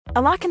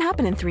A lot can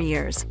happen in 3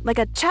 years, like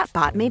a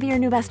chatbot may be your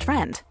new best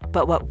friend.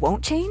 But what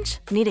won't change?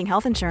 Needing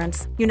health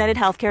insurance. United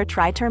Healthcare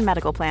Tri-Term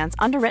Medical Plans,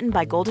 underwritten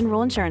by Golden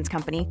Rule Insurance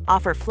Company,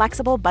 offer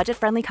flexible,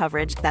 budget-friendly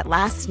coverage that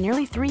lasts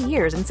nearly 3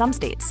 years in some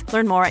states.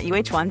 Learn more at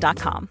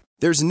uh1.com.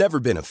 There's never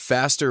been a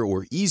faster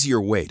or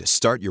easier way to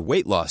start your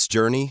weight loss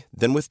journey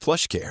than with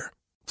PlushCare.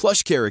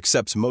 PlushCare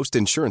accepts most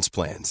insurance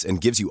plans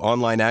and gives you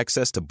online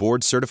access to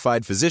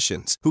board-certified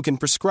physicians who can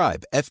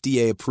prescribe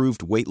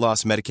FDA-approved weight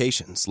loss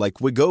medications like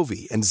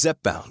Wegovy and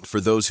Zepbound for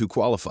those who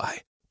qualify.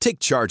 Take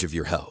charge of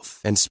your health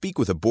and speak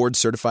with a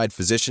board-certified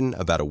physician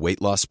about a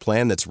weight loss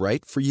plan that's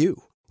right for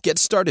you. Get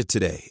started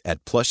today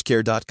at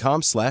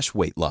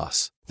plushcare.com/weight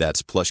loss.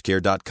 That's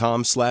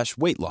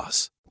plushcare.com/weight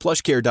loss.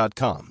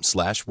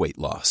 plushcare.com/weight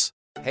loss.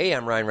 Hey,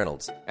 I'm Ryan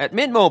Reynolds. At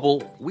Mint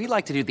Mobile, we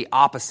like to do the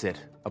opposite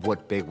of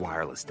what Big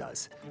Wireless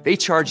does. They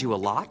charge you a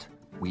lot,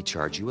 we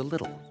charge you a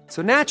little.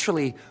 So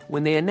naturally,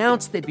 when they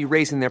announced they'd be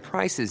raising their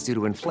prices due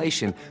to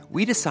inflation,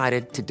 we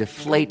decided to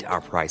deflate our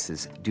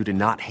prices due to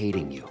not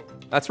hating you.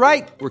 That's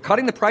right. We're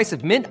cutting the price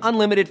of Mint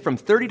Unlimited from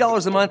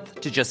 $30 a month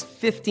to just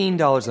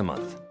 $15 a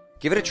month.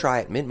 Give it a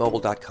try at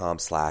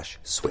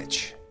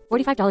mintmobile.com/switch.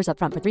 $45 up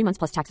front for 3 months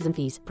plus taxes and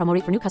fees. Promo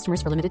rate for new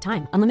customers for limited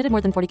time. Unlimited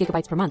more than 40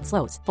 gigabytes per month.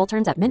 Slows full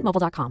terms at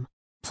mintmobile.com.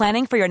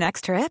 Planning for your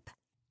next trip?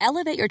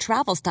 Elevate your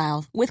travel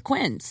style with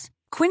Quince.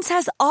 Quince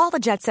has all the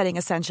jet-setting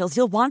essentials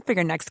you'll want for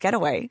your next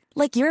getaway,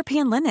 like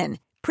European linen,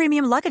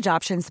 premium luggage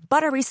options,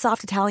 buttery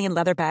soft Italian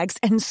leather bags,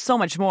 and so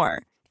much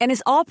more. And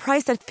is all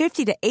priced at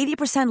 50 to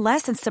 80%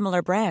 less than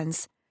similar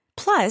brands.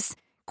 Plus,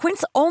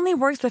 Quince only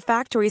works with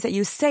factories that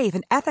use safe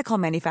and ethical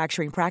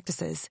manufacturing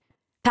practices.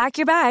 Pack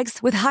your bags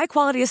with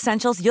high-quality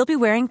essentials you'll be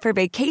wearing for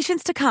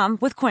vacations to come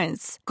with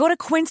Quince. Go to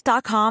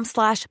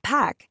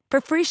quince.com/pack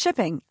for free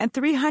shipping and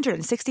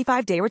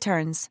 365-day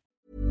returns.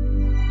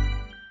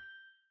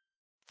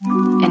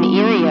 An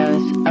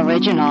Erios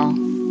original.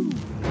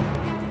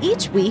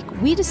 Each week,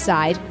 we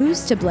decide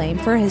who's to blame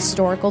for a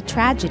historical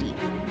tragedy.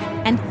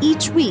 And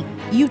each week,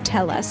 you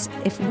tell us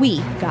if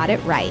we got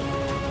it right.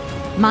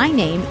 My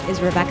name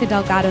is Rebecca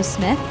Delgado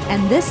Smith,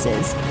 and this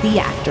is The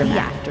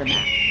Aftermath.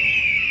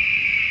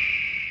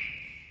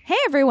 Hey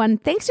everyone,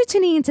 thanks for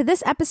tuning into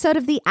this episode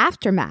of The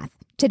Aftermath.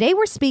 Today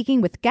we're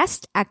speaking with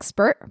guest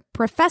expert,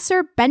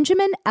 Professor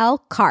Benjamin L.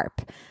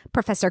 Karp.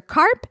 Professor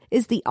Karp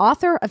is the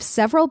author of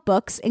several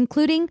books,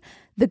 including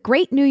The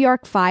Great New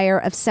York Fire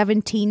of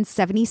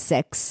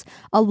 1776,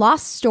 A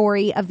Lost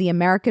Story of the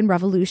American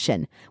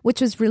Revolution, which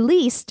was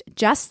released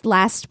just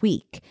last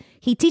week.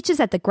 He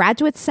teaches at the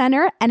Graduate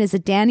Center and is a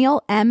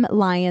Daniel M.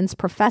 Lyons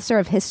Professor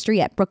of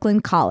History at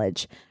Brooklyn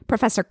College.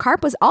 Professor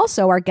Karp was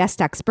also our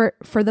guest expert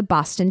for the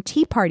Boston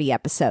Tea Party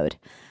episode.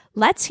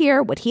 Let's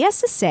hear what he has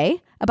to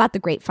say about the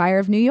Great Fire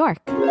of New York.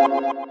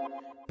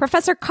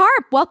 Professor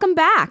Karp, welcome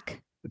back.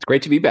 It's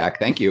great to be back.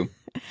 Thank you.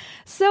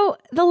 So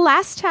the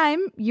last time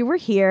you were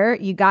here,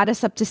 you got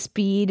us up to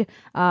speed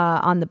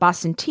on the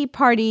Boston Tea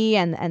Party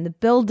and the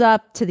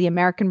buildup to the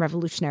American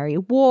Revolutionary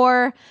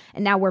War.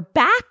 And now we're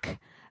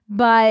back,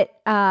 but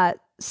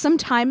some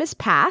time has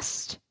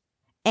passed.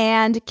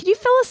 And could you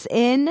fill us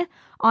in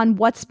on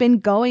what's been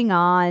going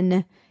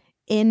on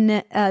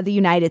in the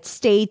United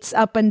States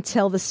up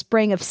until the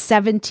spring of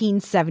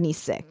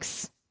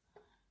 1776?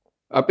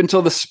 Up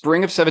until the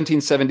spring of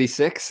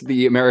 1776,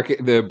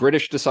 the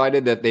British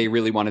decided that they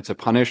really wanted to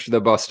punish the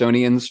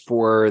Bostonians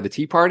for the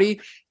Tea Party.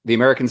 The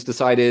Americans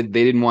decided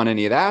they didn't want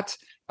any of that.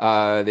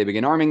 They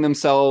began arming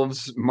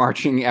themselves,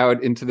 marching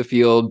out into the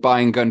field,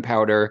 buying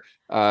gunpowder.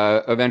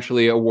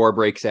 Eventually, a war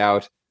breaks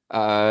out.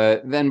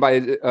 Then by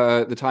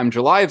the time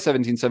July of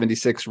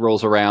 1776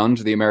 rolls around,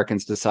 the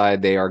Americans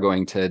decide they are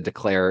going to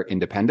declare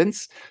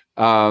independence.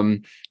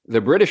 The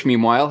British,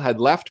 meanwhile, had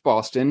left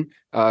Boston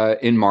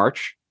in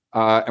March.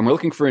 And we're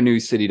looking for a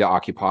new city to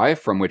occupy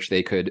from which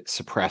they could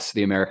suppress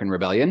the American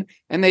rebellion.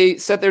 And they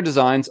set their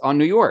designs on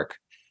New York.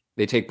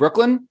 They take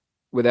Brooklyn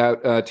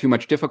without too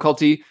much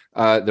difficulty.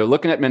 They're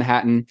looking at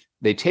Manhattan.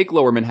 They take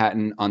Lower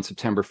Manhattan on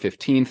September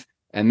 15th.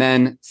 And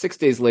then 6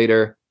 days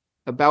later,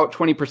 about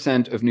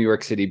 20% of New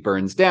York City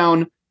burns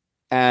down.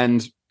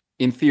 And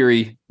in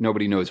theory,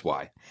 nobody knows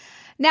why.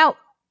 Now,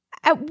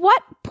 at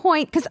what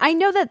point, because I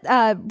know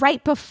that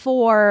right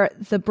before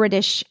the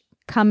British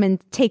come and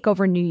take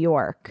over New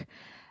York,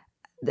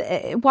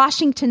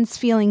 Washington's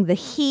feeling the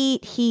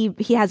heat. He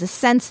has a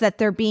sense that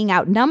they're being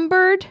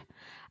outnumbered.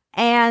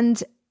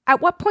 And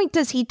at what point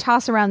does he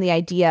toss around the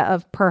idea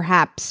of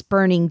perhaps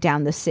burning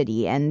down the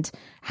city? And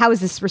how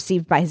is this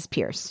received by his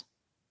peers?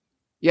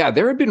 Yeah,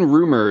 there had been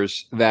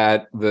rumors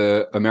that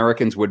the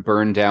Americans would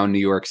burn down New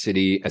York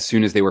City as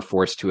soon as they were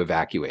forced to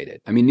evacuate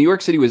it. I mean, New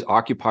York City was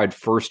occupied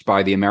first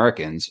by the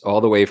Americans all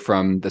the way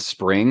from the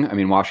spring. I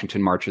mean,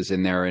 Washington marches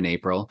in there in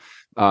April.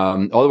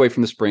 All the way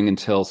from the spring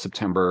until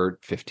September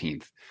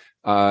 15th.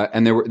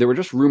 And there were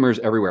just rumors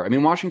everywhere. I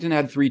mean, Washington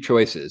had three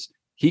choices.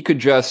 He could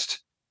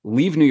just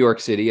leave New York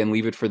City and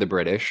leave it for the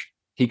British.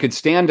 He could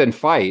stand and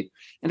fight.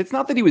 And it's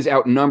not that he was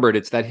outnumbered.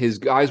 It's that his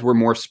guys were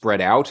more spread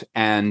out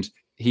and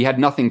he had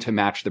nothing to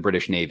match the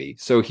British Navy.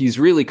 So he's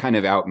really kind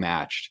of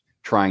outmatched.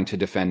 trying to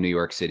defend New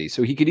York City.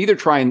 So he could either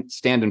try and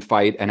stand and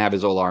fight and have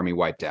his whole army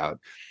wiped out.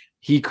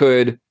 He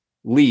could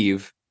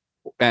leave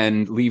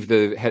and leave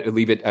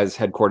it as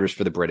headquarters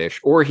for the British,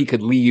 or he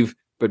could leave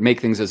but make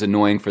things as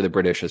annoying for the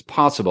British as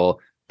possible,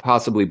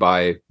 possibly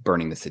by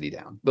burning the city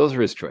down. Those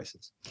are his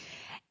choices.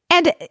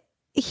 And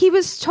he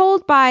was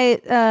told by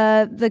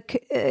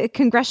the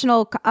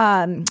congressional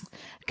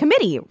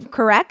committee,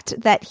 correct,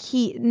 that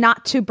he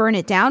not to burn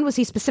it down. Was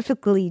he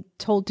specifically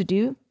told to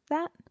do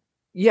that?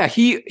 Yeah,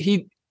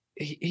 he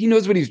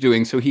knows what he's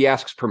doing, so he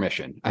asks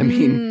permission. I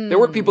mean, there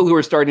were people who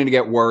were starting to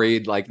get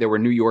worried. Like, there were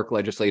New York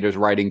legislators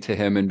writing to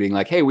him and being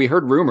like, hey, we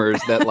heard rumors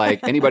that like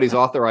anybody's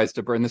authorized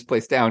to burn this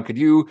place down. Could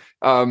you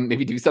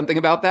maybe do something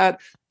about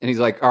that? And he's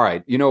like, all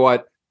right, you know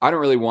what? I don't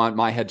really want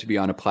my head to be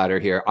on a platter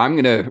here. I'm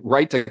going to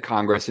write to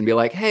Congress and be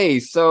like, hey,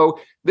 so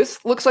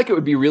this looks like it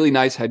would be really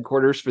nice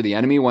headquarters for the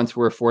enemy once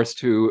we're forced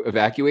to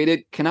evacuate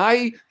it.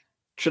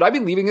 Should I be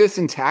leaving this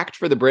intact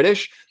for the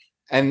British?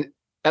 And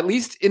at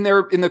least in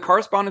the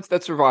correspondence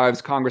that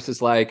survives, Congress is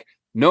like,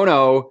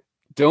 no,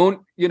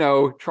 don't,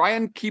 try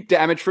and keep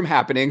damage from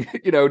happening.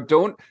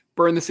 Don't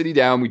burn the city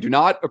down. We do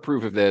not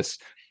approve of this.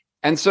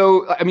 And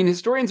so, I mean,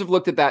 historians have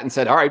looked at that and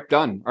said, all right,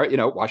 done. All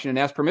right, Washington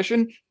asked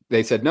permission.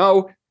 They said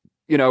no.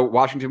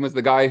 Washington was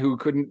the guy who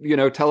couldn't,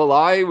 tell a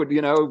lie,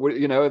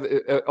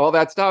 all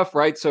that stuff,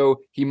 right? So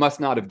he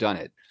must not have done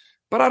it.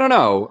 But I don't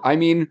know. I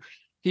mean,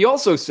 he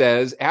also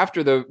says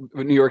after the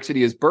New York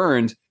City is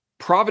burned,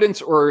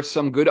 Providence or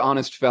some good,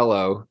 honest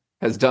fellow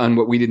has done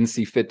what we didn't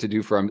see fit to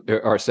do for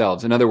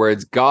ourselves. In other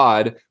words,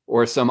 God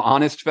or some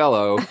honest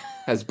fellow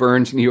has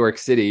burned New York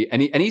City.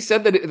 And he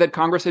said that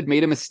Congress had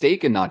made a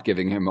mistake in not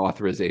giving him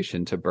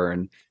authorization to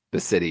burn the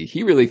city.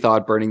 He really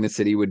thought burning the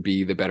city would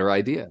be the better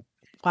idea.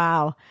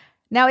 Wow.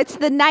 Now, it's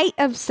the night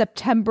of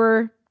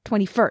September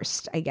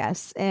 21st, I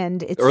guess.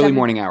 And it's early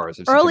morning hours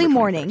of early September 21st,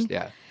 morning.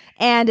 yeah.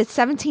 And it's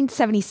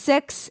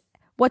 1776.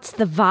 What's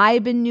the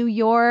vibe in New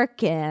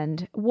York,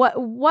 and what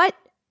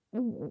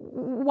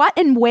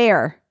and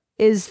where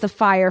is the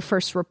fire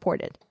first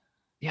reported?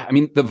 Yeah, I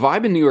mean, the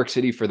vibe in New York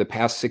City for the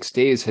past 6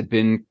 days had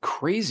been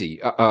crazy.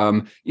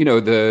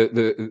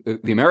 The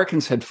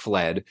Americans had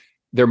fled.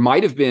 There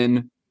might have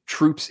been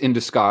troops in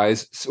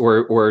disguise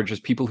or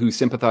just people who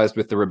sympathized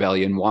with the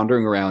rebellion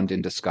wandering around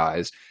in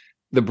disguise.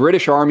 The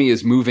British army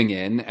is moving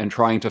in and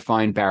trying to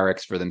find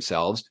barracks for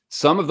themselves.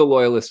 Some of the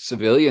loyalist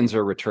civilians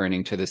are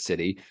returning to the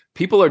city.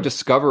 People are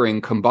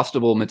discovering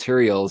combustible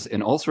materials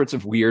in all sorts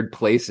of weird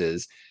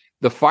places.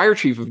 The fire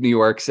chief of New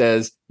York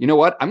says, you know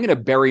what? I'm going to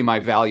bury my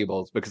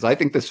valuables because I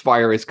think this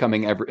fire is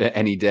coming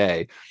any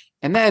day.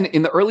 And then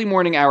in the early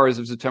morning hours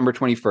of September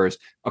 21st,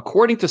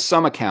 according to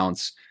some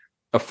accounts,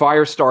 a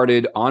fire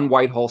started on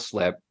Whitehall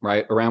Slip,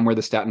 right around where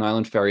the Staten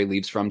Island ferry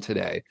leaves from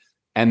today.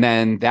 And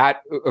then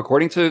that,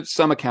 according to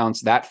some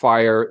accounts, that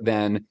fire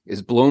then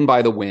is blown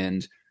by the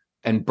wind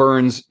and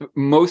burns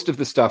most of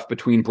the stuff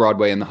between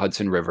Broadway and the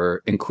Hudson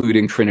River,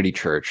 including Trinity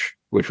Church,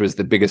 which was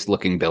the biggest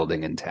looking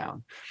building in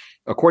town.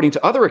 According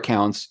to other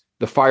accounts,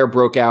 the fire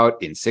broke out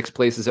in 6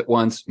 places at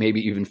once, maybe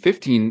even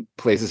 15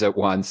 places at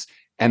once,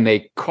 and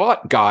they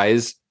caught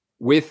guys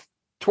with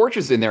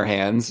torches in their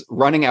hands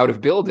running out of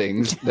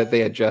buildings that they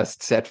had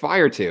just set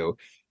fire to.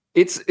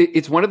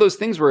 It's one of those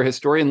things where a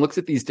historian looks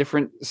at these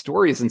different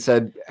stories and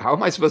said, how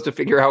am I supposed to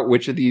figure out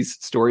which of these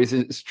stories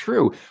is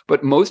true?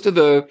 But most of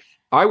the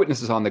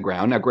eyewitnesses on the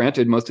ground, now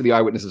granted, most of the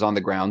eyewitnesses on the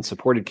ground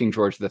supported King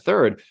George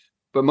III,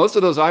 but most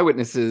of those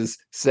eyewitnesses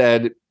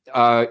said,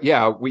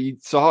 we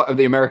saw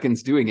the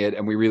Americans doing it,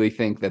 and we really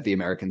think that the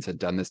Americans had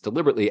done this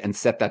deliberately and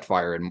set that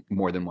fire in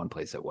more than one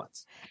place at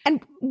once. And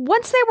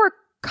once they were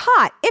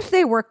caught, if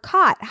they were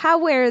caught, how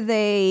were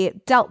they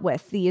dealt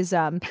with? These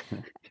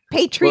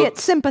Patriot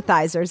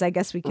sympathizers, I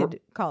guess we could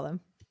call them.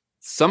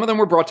 Some of them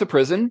were brought to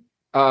prison.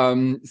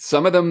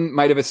 Some of them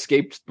might have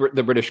escaped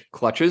the British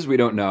clutches. We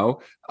don't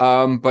know.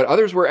 But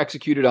others were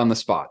executed on the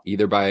spot,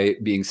 either by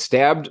being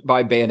stabbed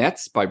by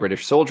bayonets by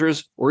British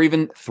soldiers or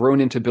even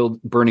thrown into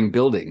burning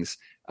buildings.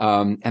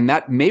 And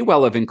that may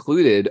well have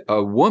included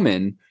a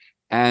woman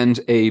and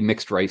a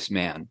mixed race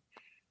man.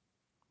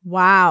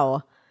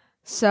 Wow.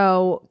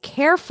 So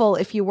careful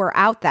if you were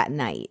out that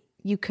night.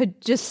 You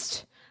could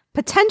just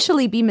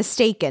potentially be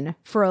mistaken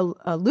for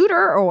a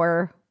looter,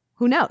 or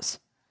who knows?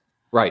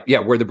 Right. Yeah.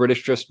 Were the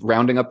British just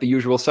rounding up the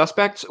usual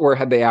suspects, or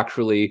had they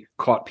actually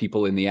caught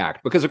people in the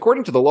act? Because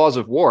according to the laws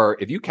of war,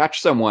 if you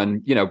catch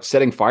someone,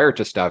 setting fire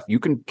to stuff, you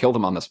can kill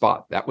them on the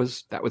spot. That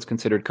was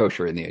considered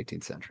kosher in the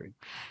 18th century.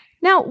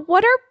 Now,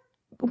 what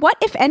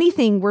if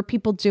anything were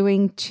people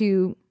doing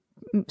to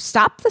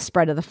stop the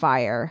spread of the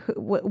fire?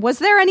 Was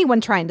there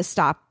anyone trying to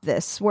stop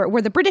this?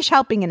 Were the British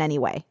helping in any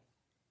way?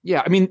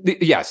 Yeah, I mean,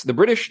 yes, the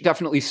British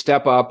definitely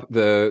step up.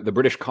 The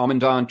British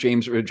commandant,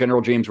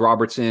 General James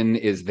Robertson,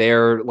 is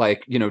there,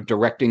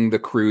 directing the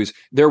crews.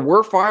 There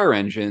were fire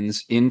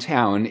engines in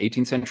town.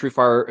 18th century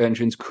fire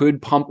engines could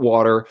pump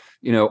water,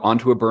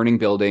 onto a burning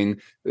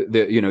building.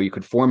 You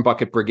could form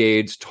bucket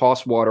brigades,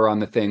 toss water on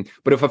the thing.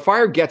 But if a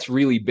fire gets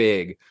really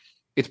big,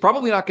 It's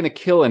probably not going to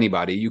kill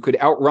anybody. You could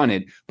outrun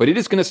it, but it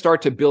is going to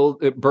start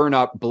to burn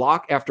up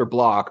block after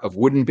block of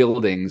wooden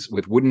buildings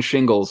with wooden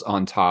shingles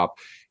on top,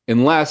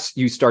 unless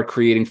you start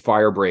creating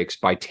fire breaks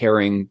by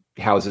tearing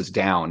houses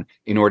down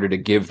in order to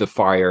give the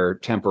fire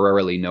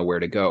temporarily nowhere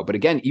to go. But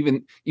again,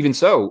 even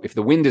so, if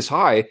the wind is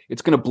high,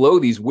 it's going to blow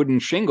these wooden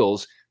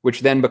shingles,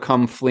 which then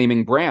become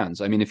flaming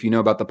brands. I mean, if you know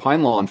about the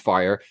Pine Lawn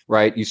fire,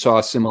 right, you saw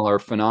a similar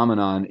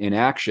phenomenon in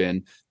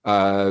action. Do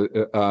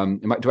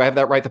I have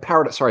that right?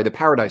 The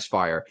Paradise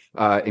Fire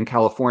in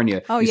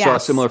California. Oh, you yes. saw a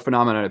similar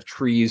phenomenon of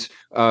trees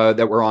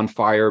that were on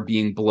fire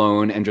being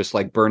blown and just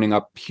like burning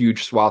up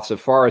huge swaths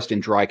of forest in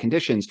dry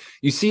conditions.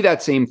 You see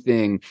that same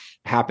thing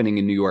happening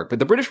in New York. But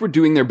the British were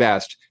doing their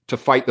best to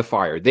fight the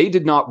fire. They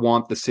did not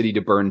want the city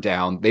to burn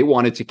down. They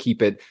wanted to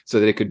keep it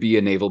so that it could be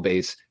a naval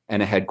base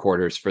and a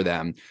headquarters for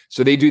them.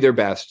 So they do their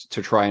best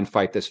to try and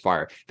fight this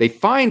fire. They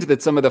find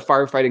that some of the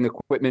firefighting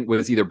equipment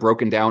was either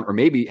broken down or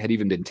maybe had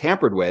even been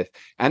tampered with,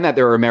 and that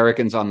there are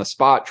Americans on the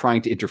spot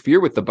trying to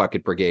interfere with the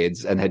bucket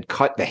brigades and had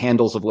cut the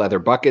handles of leather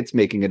buckets,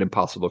 making it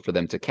impossible for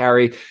them to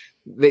carry.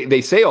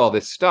 They say all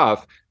this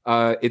stuff.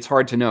 It's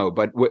hard to know,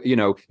 but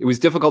it was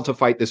difficult to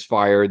fight this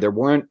fire. There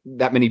weren't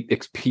that many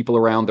people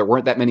around. There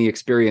weren't that many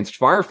experienced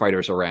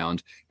firefighters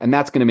around, and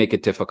that's going to make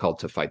it difficult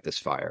to fight this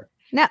fire.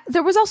 Now,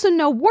 there was also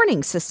no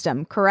warning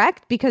system,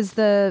 correct? Because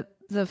the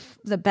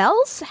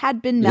bells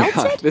had been melted?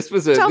 Yeah, this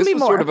was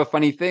sort of a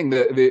funny thing.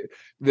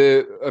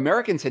 The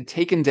Americans had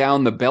taken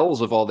down the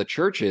bells of all the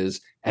churches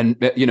and,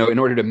 in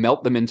order to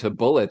melt them into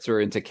bullets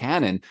or into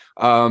cannon.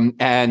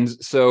 And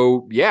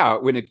so, yeah,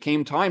 when it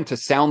came time to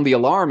sound the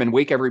alarm and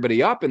wake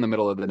everybody up in the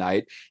middle of the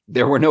night,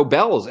 there were no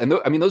bells. And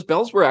those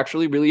bells were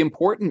actually really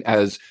important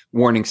as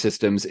warning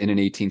systems in an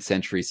 18th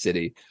century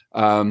city.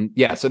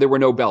 So there were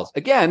no bells.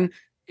 Again,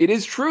 it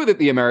is true that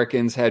the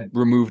Americans had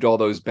removed all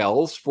those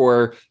bells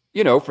for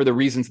the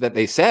reasons that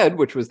they said,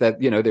 which was that,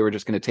 they were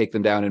just going to take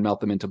them down and melt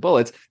them into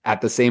bullets.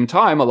 At the same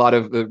time, a lot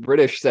of the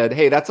British said,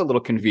 hey, that's a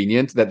little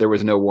convenient that there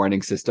was no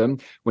warning system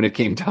when it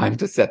came time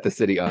to set the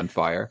city on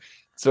fire.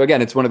 So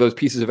again, it's one of those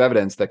pieces of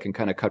evidence that can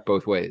kind of cut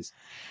both ways.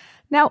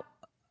 Now,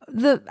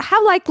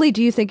 how likely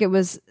do you think it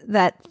was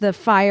that the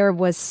fire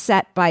was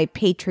set by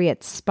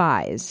Patriot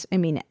spies? I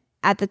mean,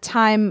 at the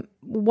time,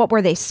 what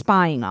were they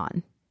spying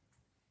on?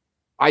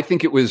 I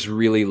think it was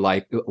really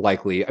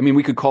likely. I mean,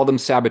 we could call them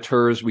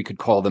saboteurs. We could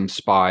call them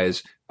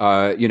spies.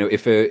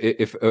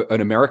 If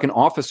an American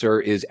officer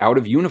is out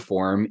of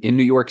uniform in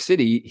New York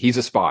City, he's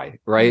a spy,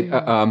 right?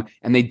 Mm.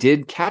 And they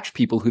did catch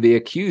people who they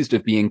accused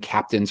of being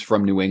captains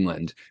from New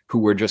England, who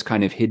were just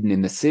kind of hidden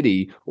in the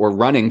city or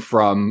running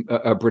from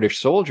British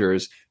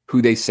soldiers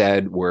who they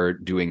said were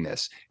doing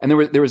this. And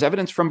there was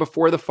evidence from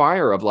before the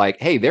fire of like,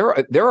 hey, there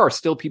are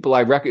still people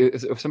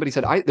somebody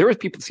said, there are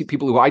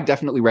people who I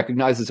definitely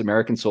recognize as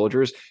American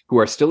soldiers who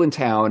are still in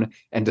town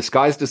and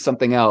disguised as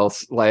something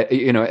else,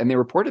 and they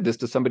reported this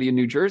to somebody in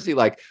New Jersey,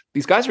 like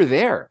these guys are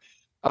there.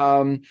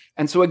 And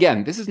so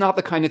again, this is not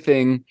the kind of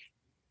thing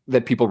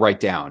that people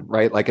write down,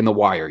 right? Like in The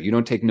Wire, you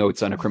don't take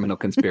notes on a criminal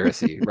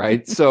conspiracy,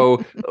 right?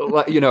 So,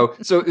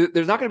 so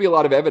there's not going to be a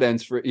lot of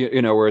evidence for,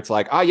 where it's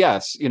like,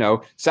 yes,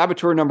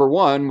 saboteur number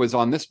 1 was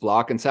on this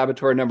block and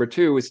saboteur number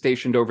 2 was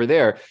stationed over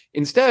there.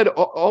 Instead,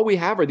 all we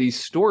have are these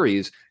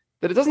stories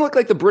that it doesn't look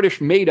like the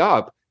British made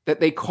up, that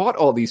they caught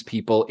all these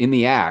people in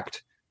the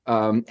act.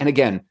 And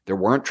again, there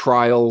weren't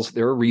trials.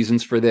 There are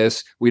reasons for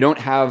this. We don't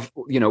have,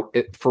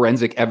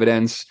 forensic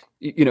evidence.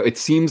 It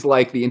seems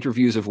like the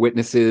interviews of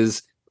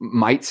witnesses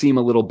might seem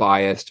a little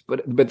biased,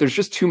 but there's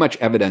just too much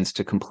evidence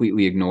to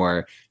completely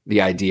ignore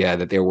the idea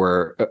that there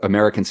were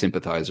American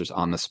sympathizers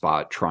on the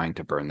spot trying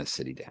to burn the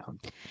city down.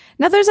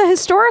 Now, there's a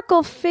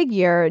historical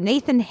figure,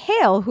 Nathan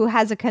Hale, who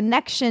has a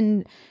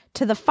connection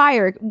to the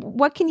fire.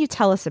 What can you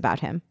tell us about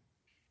him?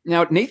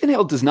 Now, Nathan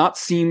Hale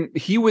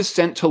he was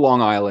sent to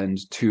Long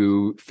Island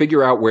to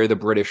figure out where the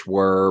British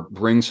were,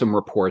 bring some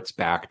reports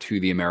back to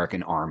the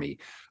American army.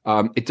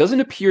 It doesn't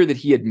appear that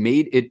he had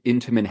made it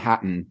into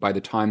Manhattan by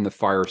the time the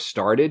fire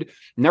started.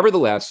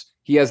 Nevertheless,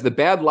 he has the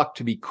bad luck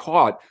to be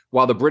caught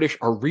while the British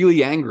are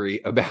really angry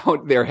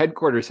about their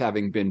headquarters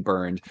having been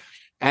burned.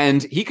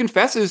 And he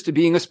confesses to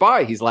being a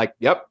spy. He's like,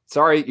 yep,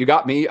 sorry, you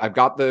got me. I've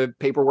got the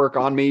paperwork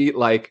on me.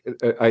 Like,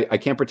 I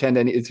can't pretend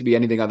to be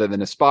anything other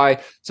than a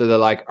spy. So they're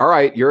like, all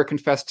right, you're a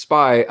confessed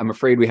spy. I'm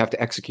afraid we have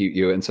to execute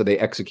you. And so they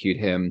execute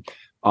him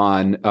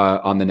on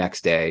the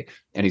next day.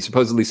 And he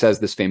supposedly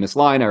says this famous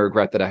line, I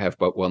regret that I have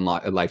but one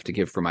life to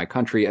give for my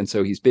country. And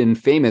so he's been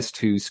famous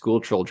to school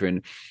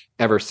children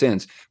ever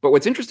since. But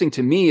what's interesting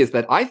to me is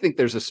that I think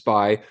there's a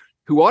spy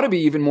who ought to be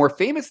even more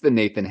famous than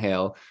Nathan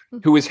Hale,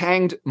 who was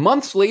hanged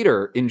months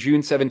later in June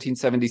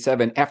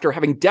 1777 after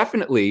having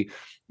definitely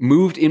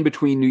moved in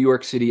between New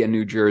York City and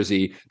New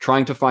Jersey,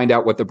 trying to find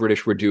out what the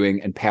British were doing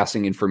and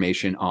passing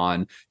information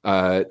on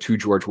to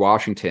George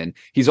Washington.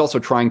 He's also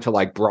trying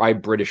to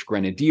bribe British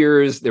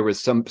grenadiers. There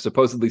was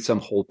supposedly some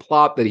whole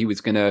plot that he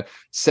was going to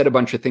set a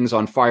bunch of things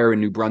on fire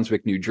in New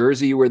Brunswick, New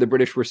Jersey, where the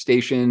British were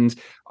stationed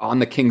on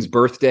the King's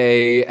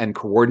birthday and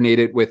coordinate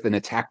it with an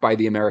attack by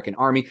the American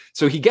army.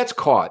 So he gets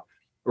caught.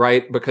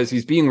 right? Because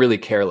he's being really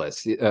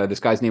careless. This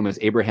guy's name was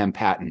Abraham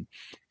Patton.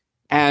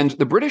 And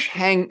the British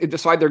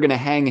decide they're going to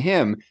hang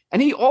him.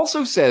 And he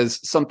also says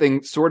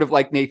something sort of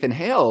like Nathan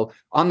Hale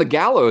on the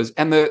gallows.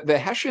 And the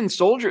Hessian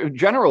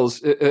generals,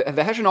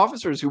 the Hessian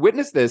officers who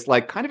witnessed this,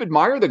 like kind of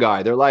admire the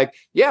guy. They're like,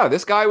 yeah,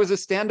 this guy was a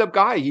stand-up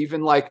guy. He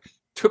even like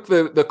took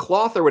the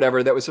cloth or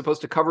whatever that was supposed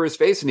to cover his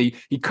face, and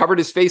he covered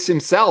his face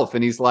himself.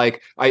 And he's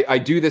like, I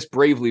do this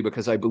bravely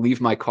because I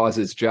believe my cause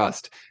is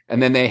just. And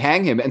then they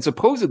hang him. And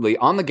supposedly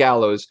on the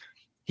gallows,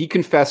 he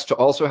confessed to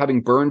also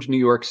having burned New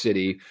York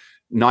City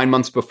 9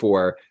 months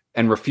before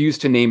and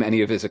refused to name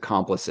any of his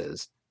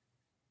accomplices.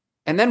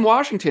 And then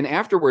Washington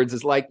afterwards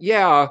is like,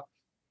 yeah,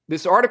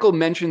 this article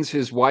mentions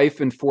his wife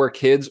and 4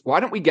 kids.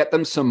 Why don't we get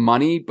them some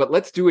money? But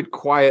let's do it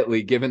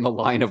quietly, given the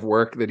line of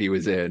work that he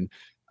was in.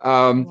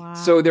 Wow.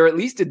 So they're at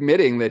least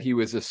admitting that he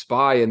was a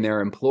spy in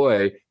their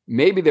employ.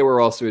 Maybe they were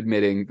also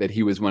admitting that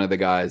he was one of the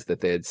guys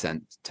that they had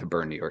sent to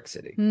burn New York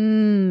City.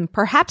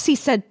 Perhaps he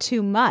said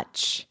too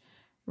much.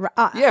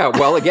 Yeah,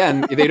 well,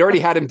 again, they'd already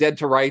had him dead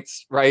to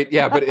rights, right?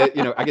 Yeah, but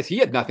I guess he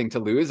had nothing to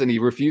lose, and he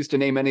refused to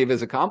name any of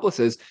his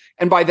accomplices.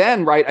 And by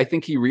then, right, I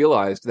think he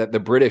realized that the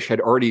British had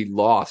already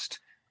lost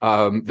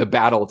the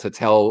battle to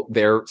tell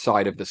their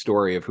side of the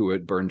story of who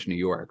had burned New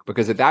York.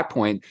 Because at that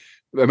point,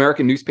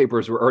 American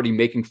newspapers were already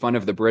making fun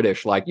of the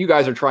British, like, you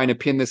guys are trying to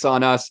pin this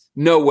on us.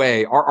 No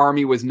way. Our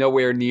army was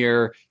nowhere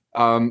near.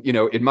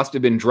 It must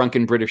have been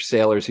drunken British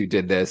sailors who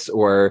did this,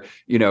 or,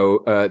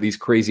 these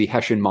crazy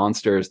Hessian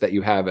monsters that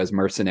you have as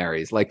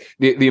mercenaries. Like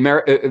the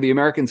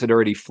Americans had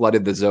already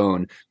flooded the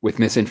zone with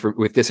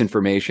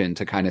disinformation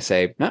to kind of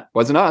say, no,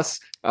 wasn't us.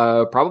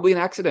 Probably an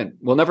accident.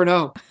 We'll never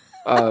know.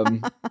 Now,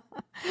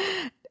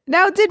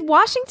 did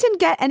Washington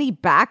get any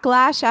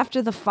backlash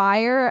after the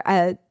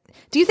fire?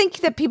 Do you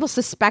think that people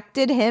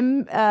suspected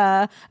him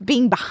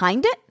being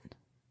behind it?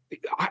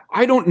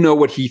 I don't know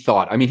what he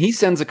thought. I mean, he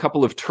sends a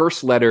couple of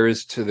terse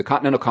letters to the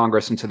Continental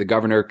Congress and to the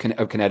governor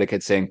of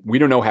Connecticut saying, we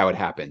don't know how it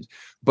happened.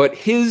 But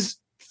his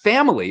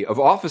family of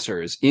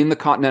officers in the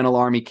Continental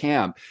Army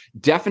camp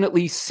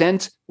definitely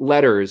sent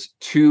letters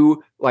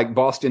to like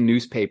Boston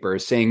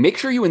newspapers saying, make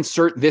sure you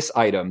insert this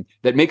item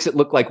that makes it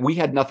look like we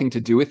had nothing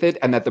to do with it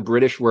and that the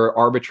British were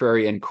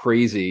arbitrary and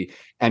crazy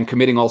and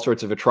committing all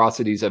sorts of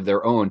atrocities of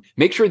their own.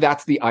 Make sure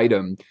that's the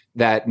item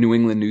that New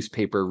England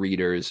newspaper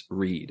readers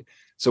read.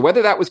 So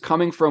whether that was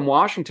coming from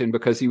Washington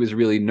because he was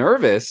really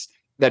nervous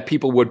that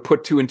people would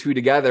put 2 and 2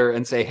 together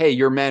and say, hey,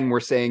 your men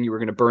were saying you were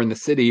going to burn the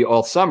city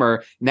all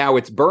summer. Now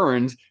it's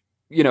burned.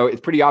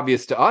 It's pretty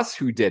obvious to us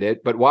who did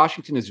it. But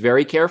Washington is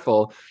very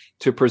careful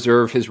to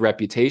preserve his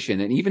reputation.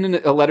 And even in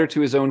a letter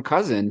to his own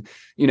cousin,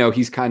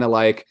 he's kind of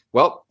like,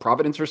 well,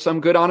 Providence or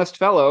some good, honest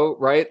fellow,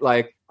 right?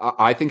 Like,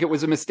 I think it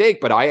was a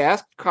mistake, but I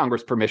asked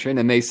Congress permission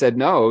and they said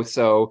no.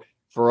 So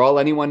for all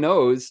anyone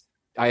knows,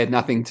 I had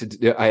nothing to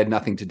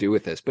do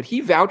with this. But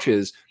he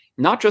vouches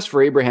not just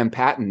for Abraham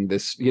Patton,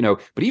 but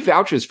he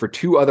vouches for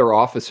 2 other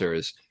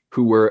officers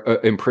who were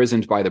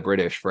imprisoned by the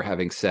British for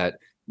having set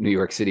New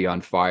York City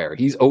on fire.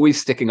 He's always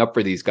sticking up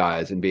for these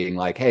guys and being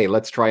like, hey,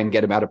 let's try and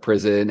get him out of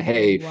prison.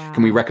 Hey, wow.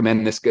 Can we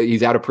recommend this guy?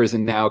 He's out of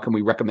prison now. Can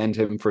we recommend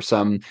him for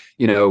some,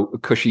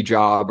 cushy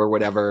job or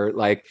whatever?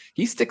 Like,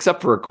 he sticks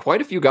up for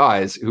quite a few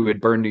guys who had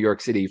burned New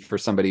York City for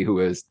somebody who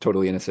is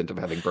totally innocent of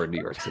having burned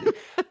New York City.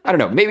 I don't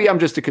know. Maybe I'm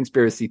just a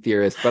conspiracy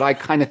theorist, but I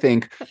kind of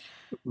think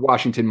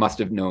Washington must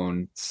have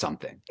known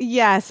something.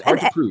 Yes. Hard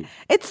to prove.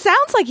 It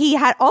sounds like he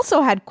had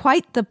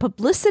quite the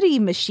publicity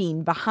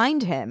machine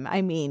behind him.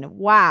 I mean,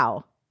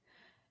 wow.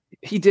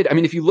 He did. I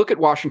mean, if you look at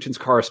Washington's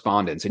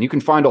correspondence, and you can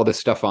find all this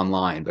stuff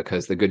online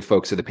because the good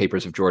folks of the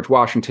Papers of George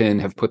Washington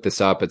have put this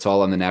up. It's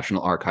all on the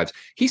National Archives.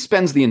 He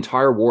spends the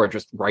entire war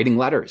just writing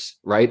letters,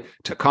 right?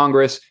 To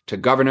Congress, to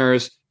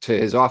governors, to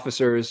his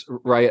officers,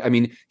 right? I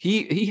mean,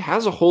 he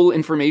has a whole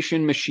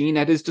information machine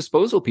at his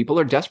disposal. People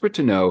are desperate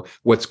to know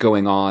what's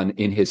going on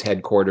in his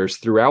headquarters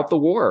throughout the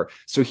war.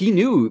 So he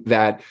knew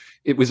that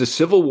it was a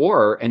civil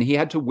war and he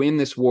had to win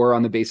this war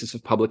on the basis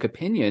of public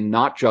opinion,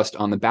 not just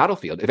on the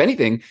battlefield. If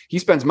anything, he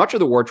spends much of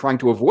the war trying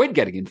to avoid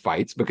getting in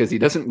fights because he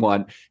doesn't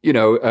want,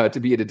 to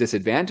be at a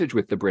disadvantage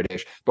with the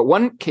British. But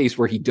one case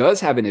where he does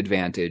have an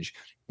advantage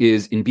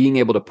is in being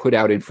able to put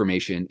out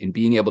information, in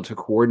being able to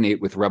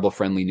coordinate with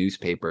rebel-friendly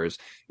newspapers,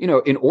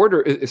 in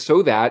order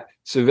so that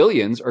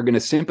civilians are going to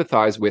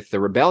sympathize with the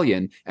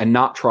rebellion and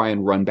not try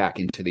and run back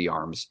into the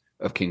arms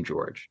of King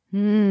George.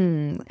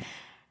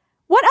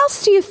 What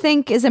else do you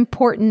think is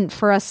important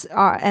for us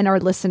and our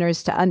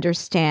listeners to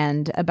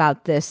understand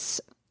about this,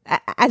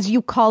 as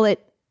you call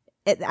it,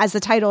 as the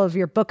title of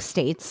your book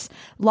states,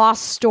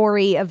 Lost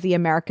Story of the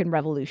American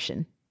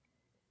Revolution?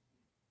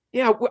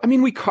 Yeah, I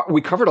mean, we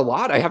covered a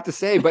lot, I have to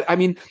say. But I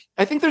mean,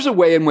 I think there's a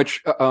way in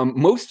which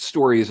most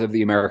stories of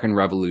the American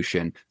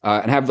Revolution,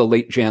 and I have the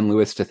late Jan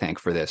Lewis to thank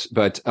for this,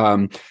 but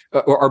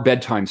are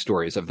bedtime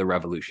stories of the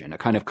Revolution, a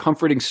kind of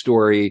comforting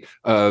story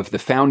of the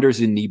founders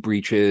in knee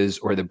breeches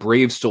or the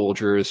brave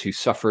soldiers who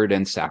suffered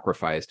and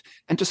sacrificed.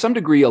 And to some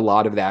degree, a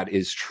lot of that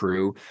is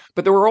true.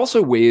 But there were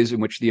also ways in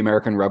which the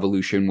American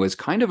Revolution was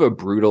kind of a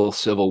brutal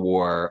civil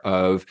war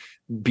of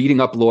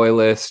beating up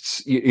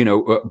loyalists,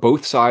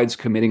 both sides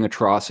committing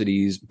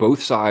atrocities,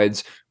 both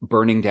sides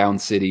burning down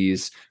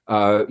cities,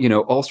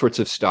 all sorts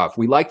of stuff.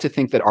 We like to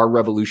think that our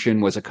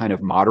revolution was a kind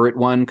of moderate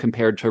one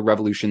compared to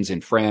revolutions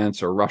in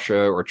France or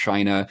Russia or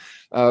China.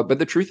 But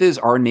the truth is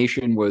our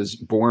nation was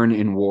born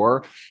in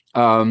war.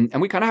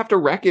 And we kind of have to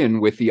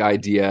reckon with the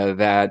idea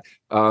that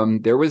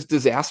there was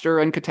disaster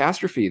and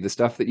catastrophe, the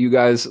stuff that you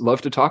guys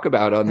love to talk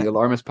about on the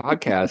Alarmist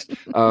podcast,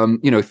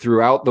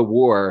 throughout the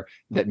war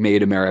that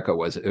made America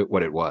was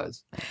what it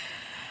was.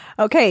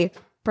 Okay,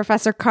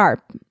 Professor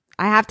Karp,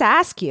 I have to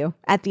ask you,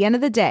 at the end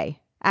of the day,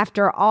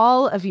 after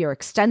all of your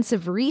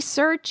extensive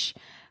research,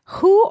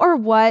 who or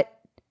what,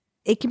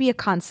 it can be a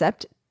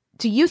concept,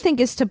 do you think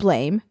is to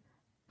blame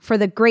for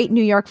the Great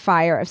New York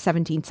Fire of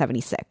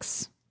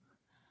 1776?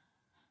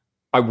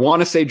 I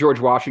want to say George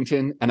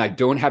Washington, and I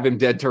don't have him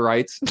dead to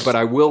rights, but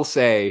I will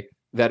say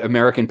that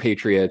American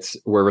patriots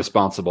were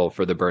responsible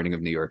for the burning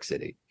of New York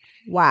City.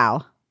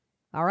 Wow.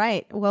 All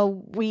right. Well,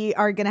 we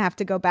are going to have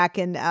to go back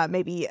and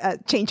maybe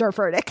change our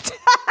verdict.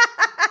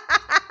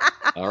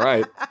 All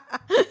right.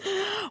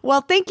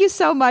 Well, thank you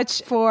so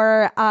much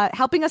for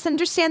helping us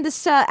understand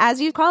this, as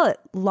you call it,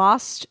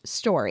 lost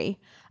story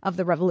of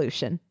the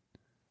revolution.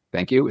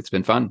 Thank you. It's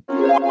been fun.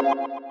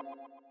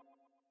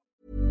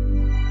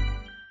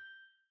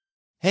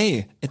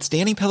 Hey, it's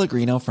Danny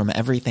Pellegrino from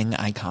Everything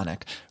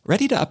Iconic.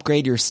 Ready to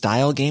upgrade your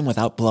style game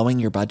without blowing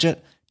your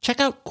budget? Check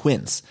out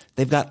Quince.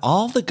 They've got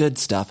all the good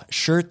stuff,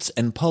 shirts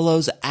and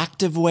polos,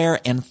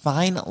 activewear, and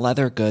fine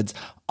leather goods,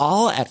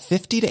 all at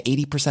 50 to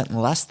 80%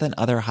 less than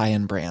other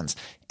high-end brands.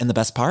 And the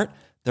best part?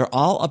 They're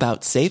all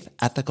about safe,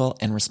 ethical,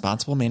 and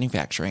responsible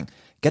manufacturing.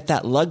 Get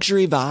that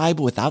luxury vibe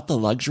without the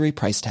luxury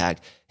price tag.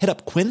 Hit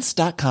up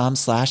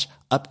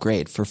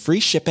quince.com/upgrade for free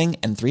shipping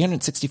and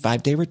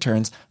 365-day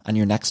returns on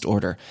your next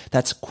order.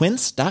 That's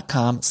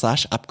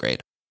quince.com/upgrade.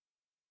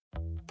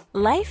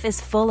 Life is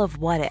full of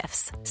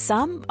what-ifs.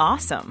 Some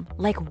awesome,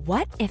 like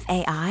what if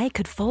AI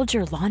could fold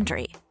your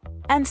laundry?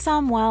 And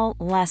some, well,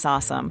 less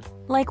awesome,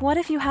 like what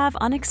if you have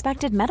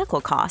unexpected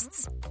medical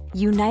costs?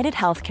 United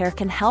Healthcare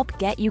can help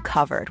get you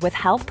covered with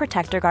Health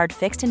Protector Guard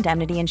fixed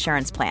indemnity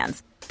insurance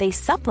plans. They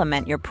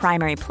supplement your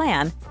primary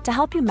plan to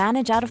help you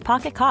manage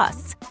out-of-pocket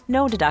costs.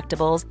 No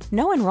deductibles,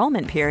 no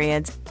enrollment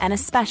periods, and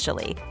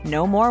especially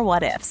no more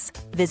what-ifs.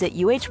 Visit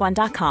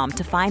uh1.com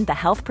to find the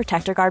Health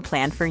Protector Guard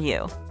plan for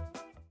you.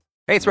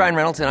 Hey, it's Ryan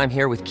Reynolds, and I'm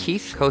here with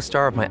Keith,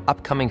 co-star of my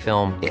upcoming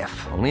film,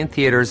 If, only in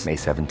theaters May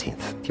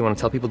 17th. Do you want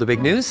to tell people the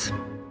big news?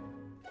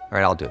 All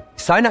right, I'll do it.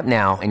 Sign up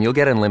now and you'll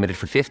get unlimited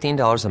for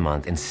 $15 a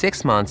month and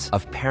 6 months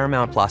of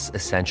Paramount Plus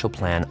Essential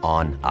Plan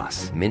on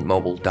us.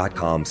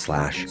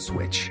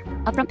 MintMobile.com/switch.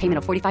 Upfront payment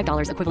of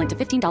 $45 equivalent to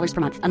 $15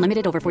 per month.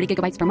 Unlimited over 40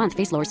 gigabytes per month.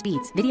 Face lower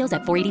speeds. Videos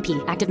at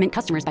 480p. Active Mint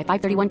customers by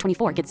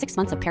 531.24 get 6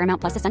 months of Paramount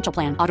Plus Essential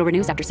Plan. Auto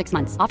renews after 6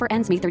 months. Offer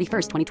ends May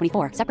 31st,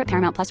 2024. Separate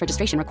Paramount Plus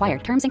registration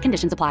required. Terms and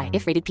conditions apply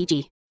if rated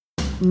PG.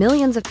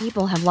 Millions of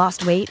people have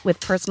lost weight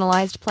with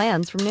personalized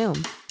plans from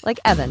Noom. Like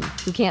Evan,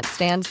 who can't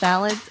stand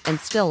salads and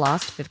still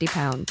lost 50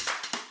 pounds.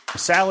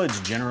 Salads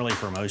generally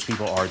for most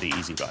people are the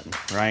easy button,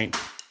 right?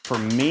 For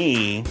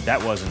me,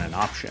 that wasn't an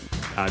option.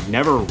 I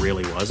never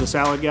really was a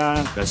salad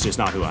guy. That's just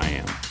not who I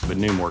am. But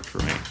Noom worked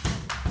for me.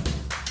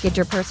 Get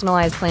your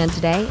personalized plan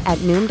today at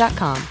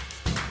Noom.com.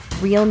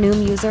 Real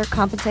Noom user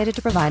compensated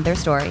to provide their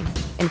story.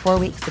 In 4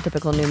 weeks, the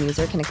typical Noom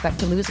user can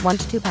expect to lose 1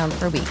 to 2 pounds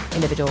per week.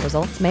 Individual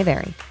results may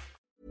vary.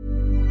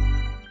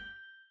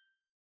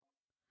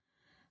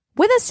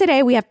 With us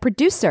today, we have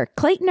producer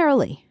Clayton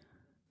Early.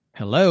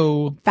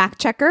 Hello. Fact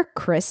checker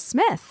Chris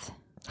Smith.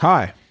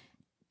 Hi.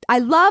 I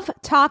love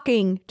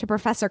talking to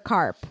Professor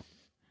Karp.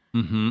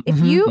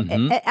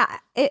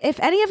 If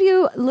any of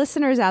you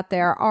listeners out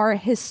there are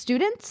his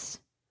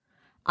students,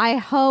 I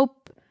hope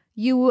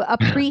you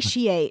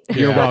appreciate.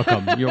 You're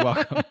welcome. You're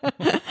welcome.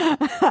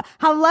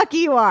 How lucky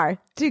you are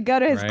to go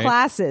to his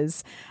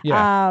classes.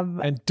 Yeah.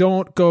 And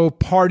don't go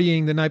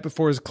partying the night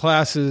before his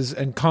classes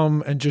and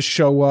come and just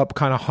show up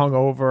kind of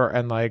hungover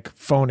and like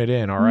phone it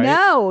in. All right.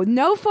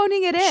 No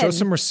phoning it in. Show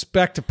some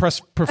respect to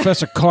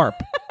Professor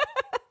Karp.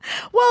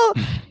 Well,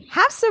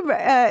 have some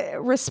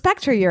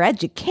respect for your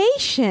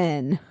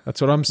education.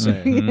 That's what I'm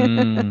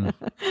saying.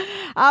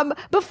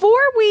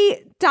 Before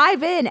we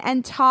dive in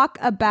and talk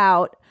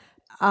about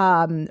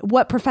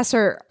what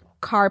Professor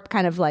Karp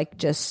kind of like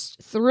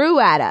just threw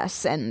at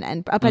us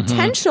and a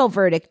potential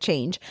verdict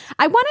change,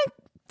 I want to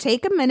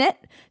take a minute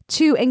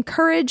to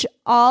encourage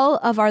all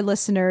of our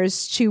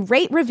listeners to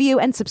rate, review,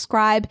 and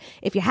subscribe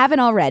if you haven't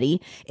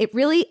already. It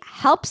really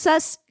helps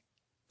us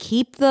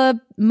keep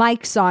the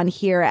mics on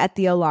here at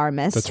The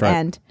Alarmist. That's right.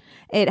 And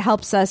it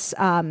helps us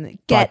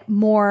get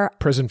more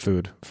prison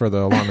food for the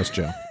Alarmist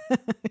jail.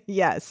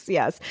 Yes.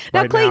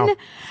 Now, Clayton,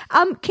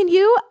 can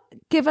you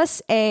give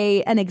us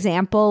an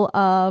example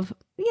of,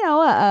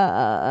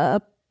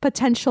 a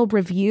potential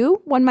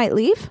review one might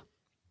leave?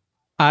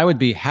 I would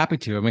be happy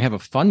to. And we have a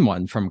fun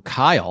one from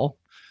Kyle,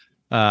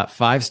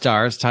 5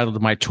 stars,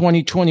 titled My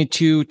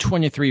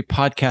 2022-23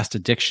 Podcast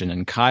Addiction.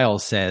 And Kyle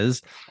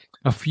says,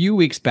 A few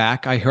weeks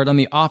back, I heard on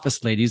The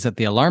Office Ladies that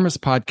the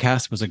Alarmist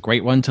podcast was a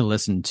great one to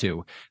listen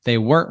to. They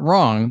weren't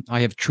wrong. I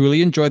have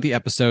truly enjoyed the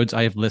episodes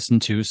I have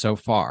listened to so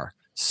far.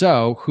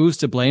 So, who's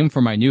to blame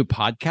for my new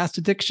podcast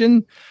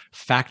addiction?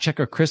 Fact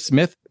checker Chris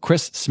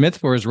Smith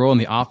for his role in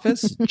The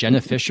Office, Jenna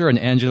Fisher and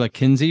Angela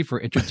Kinsey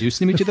for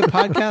introducing me to the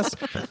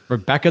podcast,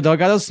 Rebecca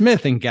Delgado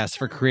Smith and guests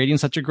for creating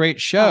such a great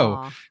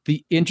show,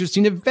 the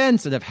interesting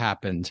events that have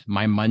happened,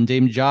 my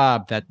mundane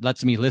job that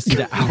lets me listen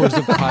to hours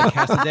of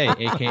podcasts a day,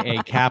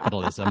 aka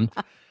capitalism.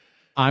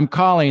 I'm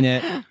calling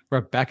it.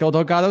 Rebecca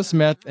Delgado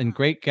Smith and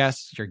great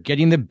guests. You're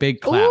getting the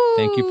big clap.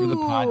 Thank you for the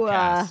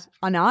podcast.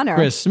 An honor.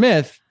 Chris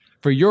Smith,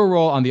 for your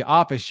role on The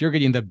Office, you're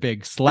getting the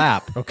big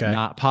slap. Okay.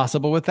 Not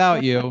possible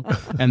without you.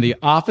 And The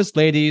Office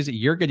Ladies,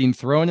 you're getting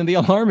thrown in the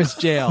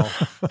alarmist jail.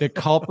 The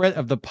culprit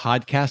of the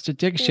podcast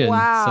addiction.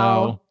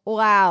 Wow. So,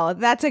 wow.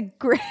 That's a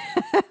great,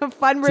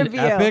 fun review.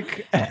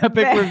 Epic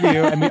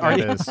review. I mean,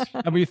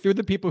 are we threw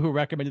the people who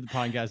recommended the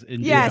podcast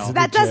in jail? Yes,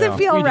 that doesn't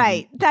feel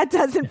right. That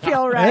doesn't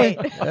feel right.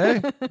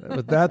 Hey,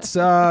 but that's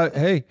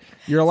hey,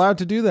 you're allowed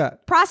to do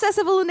that. Process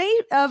of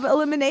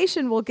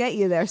elimination will get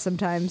you there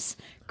sometimes.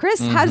 Chris,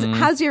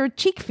 how's your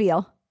cheek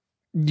feel?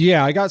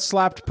 Yeah, I got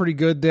slapped pretty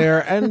good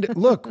there. And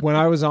look, when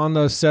I was on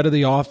the set of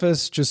The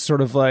Office, just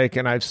sort of like,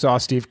 and I saw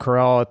Steve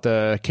Carell at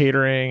the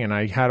catering and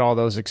I had all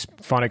those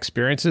fun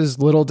experiences,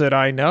 little did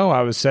I know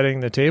I was setting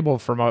the table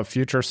from a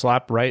future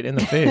slap right in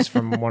the face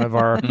from one of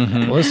our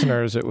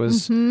listeners. It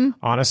was,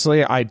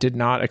 honestly, I did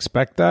not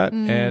expect that.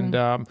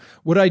 And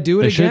would I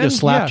do it They again? should have just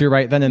slapped you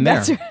right then and there.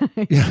 That's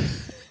right. Yeah.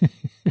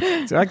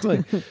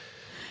 Exactly.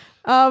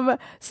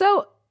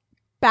 So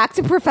back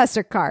to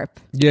Professor Karp.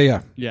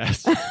 Yeah.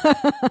 Yes.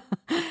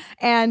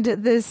 And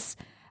this,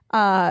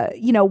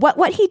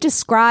 what he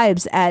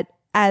describes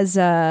as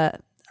I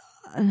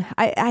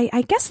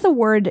guess the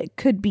word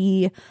could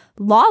be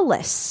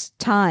lawless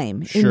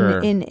time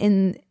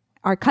in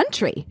our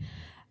country.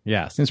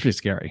 Yeah, seems pretty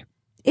scary.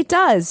 It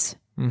does.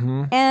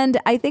 And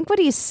I think what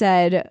he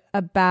said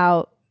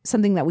about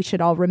something that we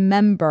should all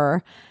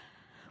remember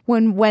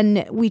when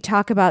we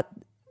talk about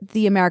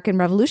the American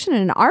Revolution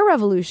and our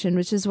revolution,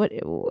 which is what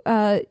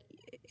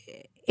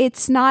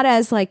it's not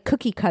as like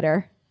cookie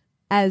cutter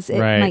as it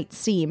might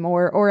seem,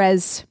 or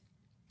as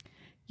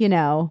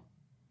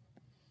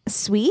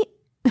sweet.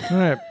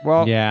 Right.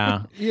 Well,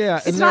 yeah.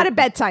 It's not a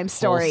bedtime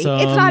story.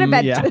 Wholesome, it's not a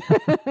bedtime.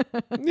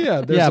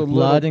 There's a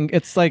blood, little... and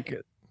it's like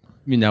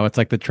it's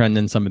like the trend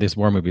in some of these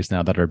war movies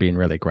now that are being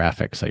really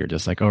graphic. So you're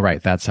just like, oh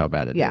right, that's how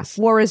bad it is.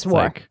 War is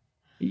war. Like,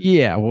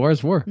 war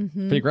is war.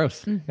 Pretty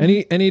gross. And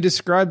he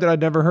described that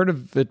I'd never heard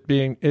of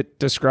it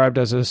described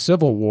as a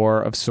civil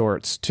war of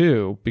sorts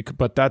too,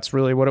 but that's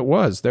really what it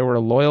was. There were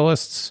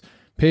loyalists,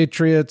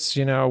 patriots,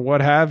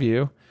 what have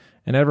you,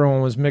 and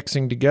everyone was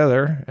mixing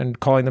together and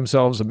calling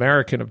themselves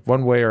American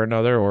one way or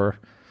another, or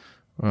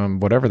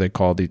whatever they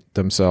called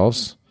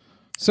themselves.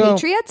 So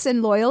patriots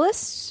and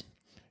loyalists.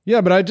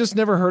 Yeah, but I just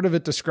never heard of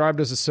it described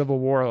as a civil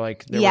war.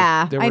 Like there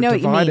were I know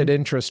divided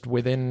interest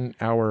within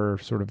our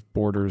sort of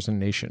borders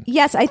and nation.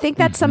 Yes, I think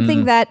that's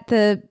something that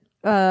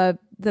the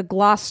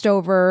glossed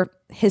over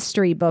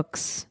history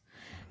books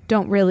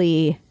don't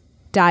really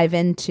dive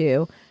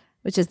into,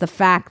 which is the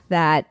fact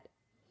that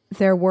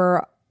there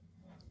were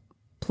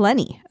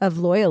plenty of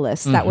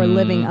loyalists that were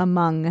living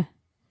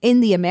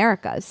in the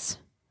Americas.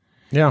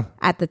 Yeah.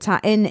 At the time,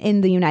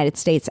 in the United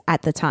States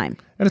at the time.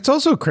 And it's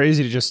also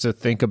crazy to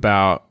think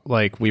about,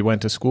 like, we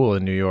went to school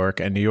in New York,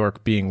 and New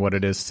York being what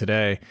it is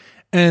today.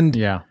 And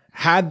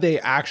had they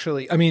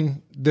actually,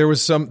 there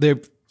was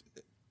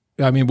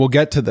we'll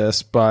get to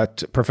this,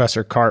 but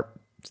Professor Karp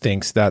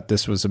thinks that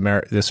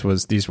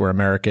these were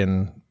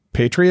American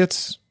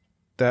patriots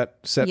that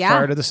set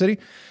fire to the city.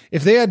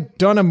 If they had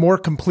done a more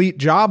complete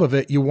job of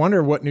it, you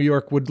wonder what New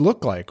York would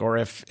look like, or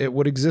if it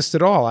would exist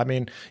at all.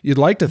 You'd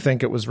like to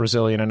think it was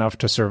resilient enough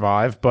to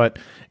survive, but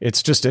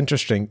it's just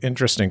interesting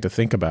to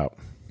think about.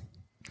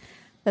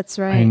 That's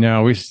right. I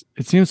know. It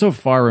seems so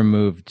far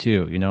removed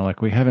too.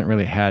 Like we haven't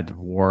really had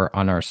war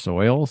on our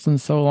soils in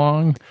so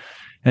long.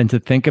 And to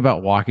think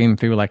about walking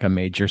through like a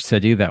major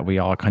city that we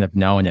all kind of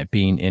know, and it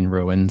being in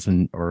ruins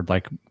or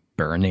like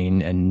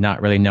burning, and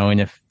not really knowing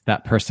if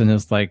that person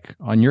is like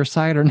on your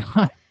side or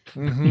not.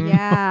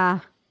 Yeah.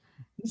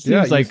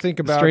 Seems like think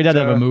about straight out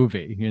of a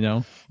movie,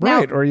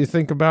 Right. Now, or you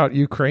think about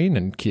Ukraine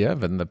and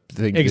Kiev and the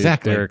things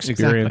they're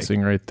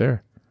experiencing right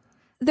there.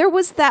 There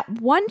was that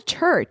one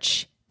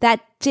church that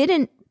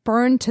didn't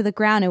burn to the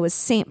ground. It was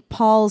St.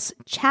 Paul's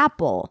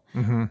Chapel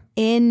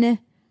in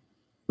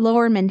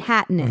Lower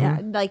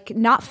Manhattan, like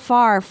not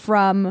far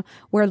from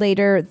where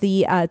later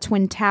the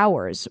Twin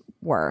Towers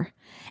were.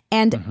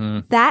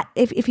 And that,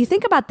 if you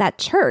think about that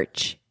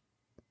church,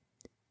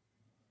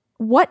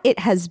 what it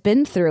has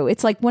been through,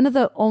 it's like one of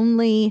the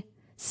only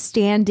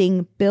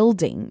standing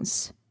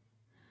buildings.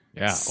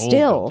 Yeah,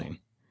 still. Old building.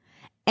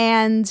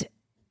 And,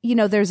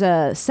 there's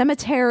a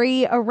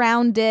cemetery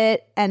around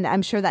it, and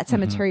I'm sure that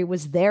cemetery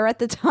was there at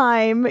the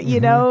time,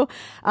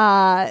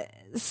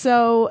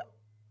 so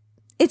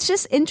it's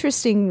just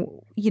interesting,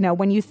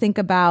 when you think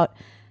about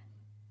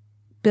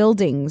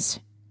buildings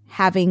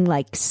having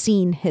like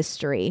seen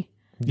history.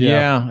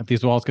 Yeah, if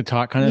these walls could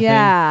talk kind of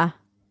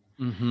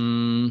thing.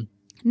 Mm-hmm.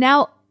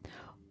 Now,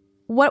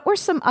 what were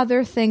some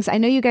other things? I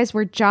know you guys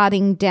were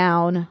jotting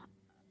down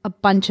a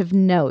bunch of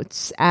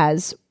notes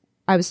as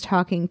I was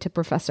talking to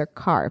Professor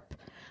Karp.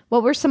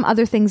 What were some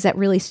other things that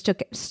really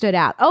stood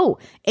out? Oh,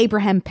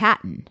 Abraham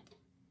Patten.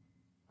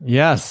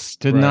 Yes,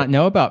 did not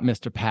know about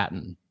Mr.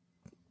 Patten.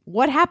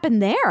 What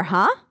happened there,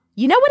 huh?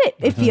 You know what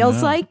it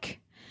feels like?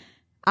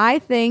 I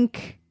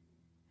think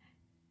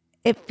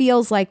it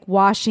feels like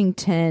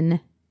Washington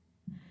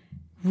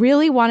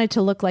really wanted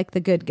to look like the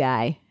good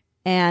guy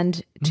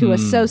and to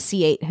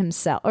associate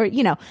himself, or,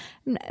 you know,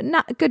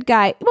 not good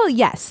guy. Well,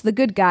 yes, the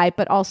good guy,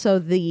 but also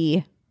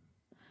the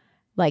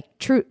like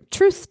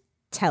truth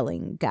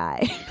telling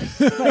guy,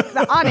 like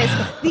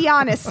the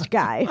honest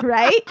guy,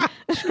 right?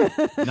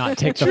 Not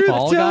take the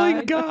fall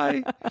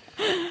guy.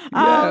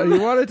 Yeah,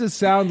 you wanted to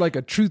sound like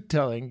a truth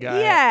telling guy.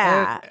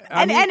 Yeah,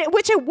 and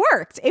which it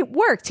worked. It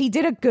worked. He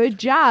did a good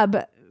job,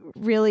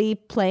 really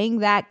playing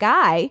that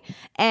guy,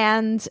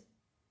 and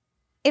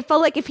it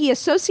felt like if he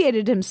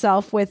associated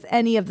himself with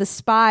any of the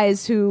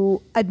spies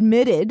who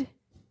admitted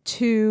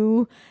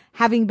to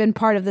having been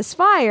part of this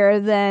fire,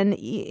 then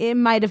it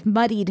might have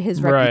muddied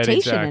his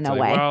reputation in a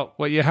way. Well,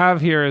 what you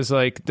have here is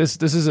like this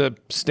is a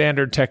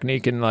standard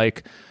technique in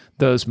like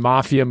those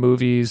mafia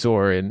movies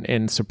or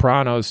in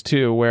Sopranos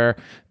too, where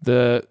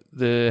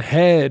the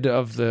head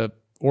of the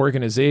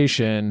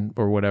organization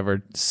or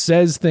whatever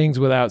says things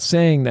without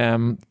saying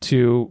them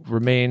to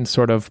remain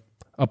sort of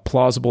a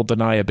plausible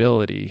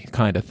deniability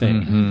kind of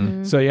thing.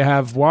 Mm-hmm. So you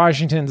have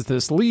Washington's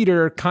this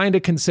leader, kind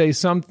of can say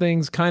some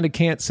things, kind of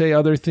can't say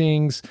other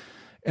things.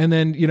 And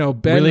then, you know,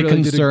 Ben really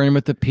concerned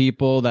with the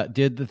people that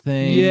did the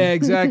thing. Yeah,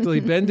 exactly.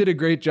 Ben did a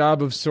great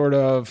job of sort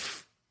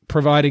of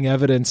providing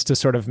evidence to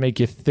sort of make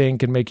you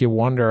think and make you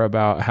wonder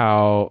about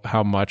how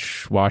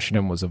much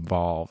Washington was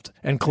involved.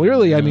 And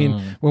clearly, I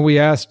mean, when we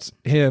asked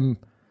him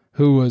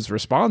who was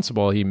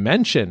responsible, he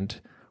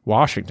mentioned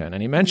Washington,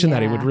 and he mentioned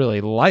that he would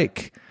really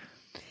like.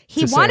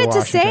 He wanted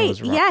to say,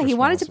 he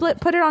wanted to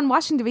put it on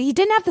Washington, but he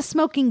didn't have the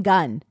smoking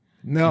gun.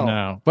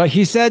 No. But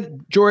he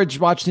said George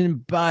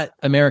Washington, but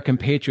American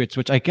patriots,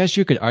 which I guess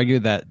you could argue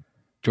that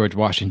George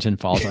Washington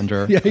falls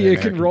under you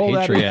American can roll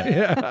patriot.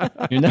 That.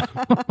 Yeah. You know,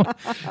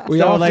 we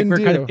so often like we're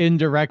do. kind of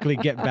indirectly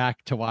get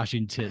back to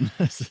Washington.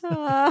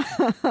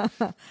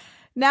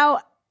 Now,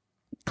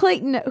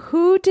 Clayton,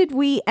 who did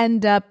we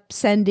end up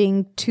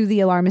sending to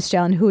the alarmist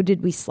jail, and who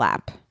did we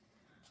slap?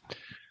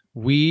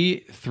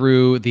 We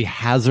threw the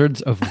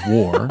hazards of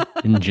war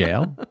in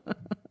jail.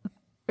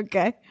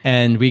 Okay.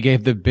 And we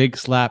gave the big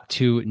slap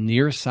to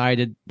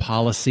nearsighted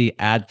policy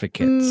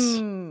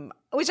advocates.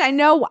 Which I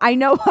know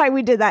why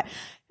we did that.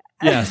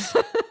 Yes.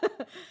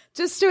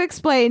 Just to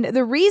explain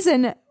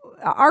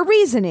our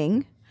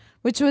reasoning,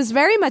 which was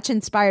very much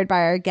inspired by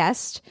our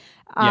guest,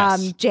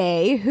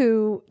 Jay,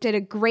 who did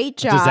a great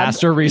job.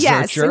 Disaster researcher.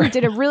 Yes, who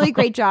did a really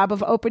great job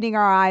of opening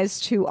our eyes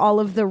to all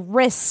of the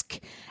risk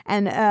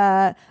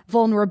and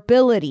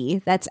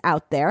vulnerability that's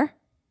out there.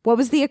 What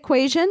was the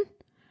equation?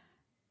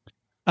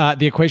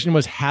 The equation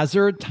was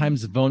hazard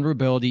times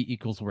vulnerability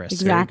equals risk.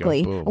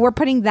 Exactly. We're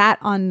putting that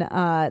on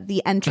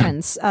the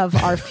entrance of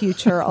our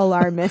future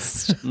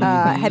alarmist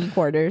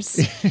headquarters.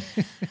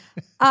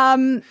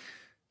 What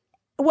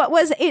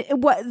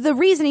the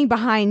reasoning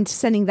behind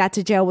sending that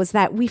to jail was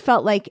that we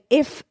felt like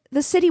if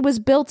the city was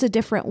built a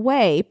different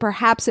way,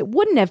 perhaps it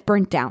wouldn't have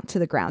burnt down to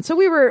the ground. So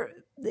we were,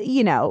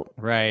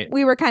 right.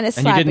 We were kind of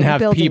slapping and you didn't have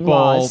building people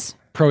laws.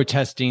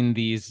 Protesting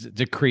these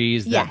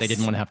decrees that they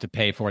didn't want to have to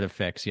pay for to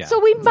fix. Yeah. So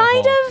we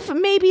might have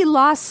maybe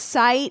lost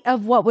sight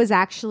of what was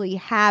actually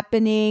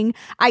happening.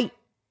 I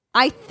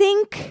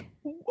think.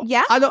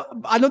 Yeah. I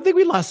don't think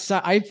we lost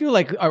sight. I feel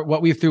like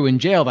what we threw in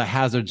jail, the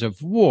hazards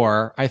of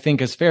war, I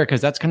think is fair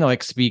because that's kind of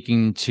like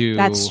speaking to.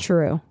 That's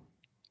true.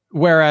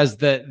 Whereas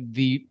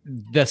the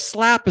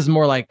slap is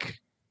more like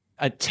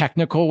a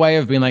technical way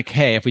of being like,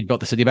 hey, if we'd built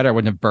the city better, it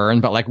wouldn't have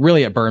burned. But like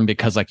really it burned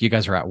because like you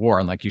guys are at war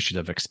and like you should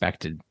have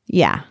expected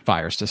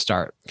fires to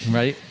start,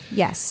 right?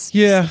 Yes.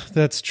 Yeah,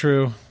 that's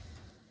true.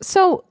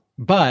 So.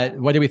 But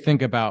what do we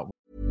think about?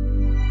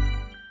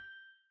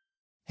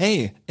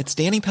 Hey, it's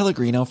Danny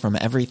Pellegrino from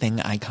Everything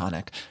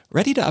Iconic.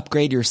 Ready to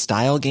upgrade your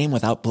style game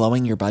without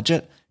blowing your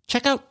budget?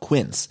 Check out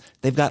Quince.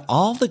 They've got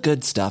all the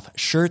good stuff,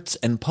 shirts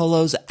and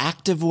polos,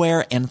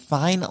 activewear, and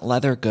fine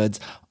leather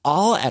goods,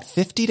 all at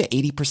 50 to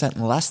 80%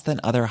 less than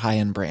other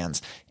high-end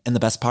brands. And the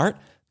best part?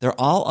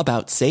 They're all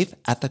about safe,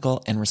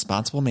 ethical, and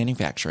responsible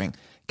manufacturing.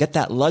 Get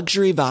that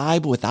luxury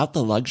vibe without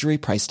the luxury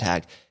price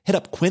tag. Hit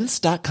up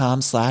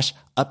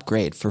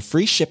quince.com/upgrade for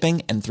free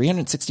shipping and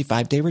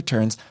 365-day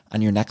returns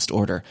on your next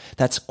order.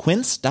 That's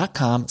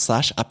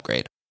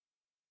quince.com/upgrade.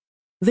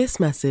 This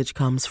message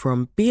comes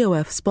from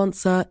BOF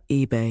sponsor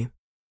eBay.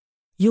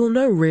 You'll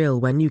know real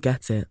when you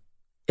get it.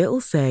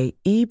 It'll say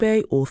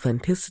eBay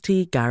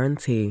Authenticity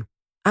Guarantee.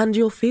 And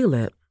you'll feel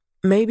it.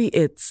 Maybe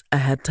it's a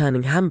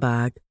head-turning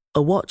handbag,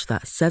 a watch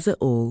that says it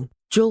all,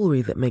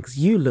 jewelry that makes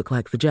you look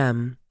like the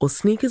gem, or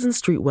sneakers and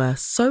streetwear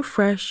so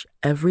fresh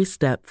every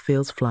step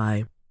feels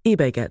fly.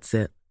 eBay gets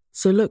it.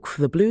 So look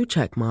for the blue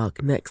check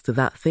mark next to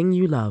that thing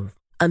you love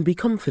and be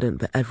confident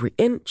that every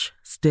inch,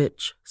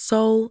 stitch,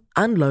 sole,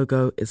 and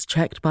logo is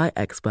checked by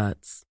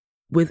experts.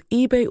 With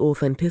eBay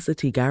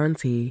Authenticity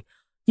Guarantee,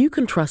 you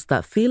can trust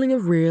that feeling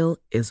of real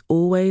is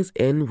always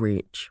in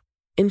reach.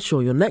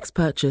 Ensure your next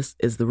purchase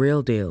is the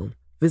real deal.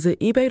 Visit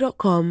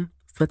eBay.com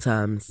for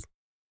terms.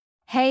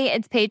 Hey,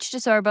 it's Paige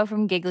DeSorbo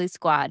from Giggly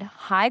Squad.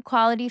 High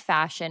quality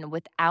fashion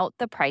without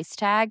the price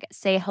tag.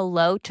 Say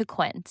hello to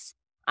Quince.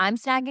 I'm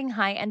snagging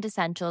high-end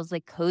essentials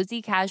like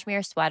cozy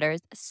cashmere sweaters,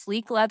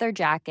 sleek leather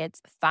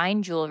jackets,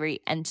 fine jewelry,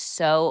 and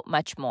so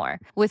much more.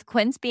 With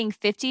Quince being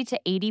 50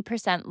 to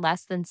 80%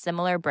 less than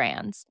similar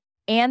brands.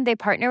 And they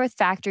partner with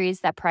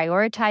factories that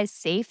prioritize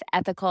safe,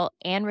 ethical,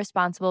 and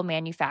responsible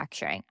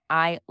manufacturing.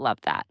 I love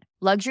that.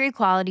 Luxury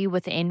quality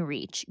within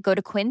reach. Go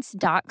to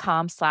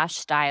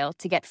quince.com/style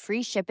to get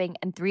free shipping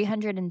and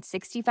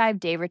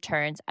 365-day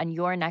returns on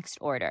your next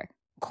order.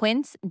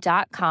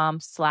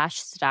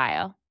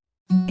 Quince.com/style.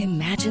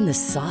 Imagine the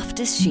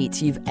softest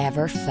sheets you've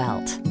ever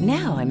felt.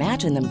 Now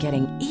imagine them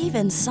getting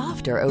even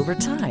softer over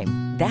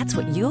time. That's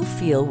what you'll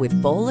feel with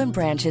Boll &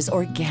 Branch's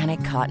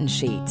organic cotton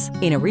sheets.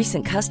 In a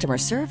recent customer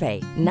survey,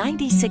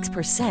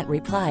 96%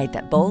 replied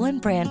that Boll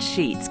 & Branch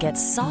sheets get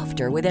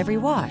softer with every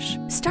wash.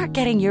 Start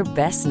getting your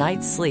best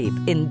night's sleep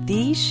in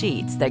these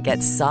sheets that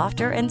get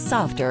softer and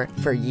softer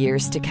for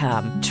years to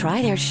come.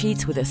 Try their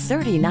sheets with a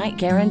 30-night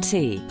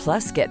guarantee.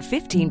 Plus, get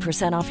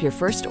 15% off your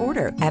first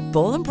order at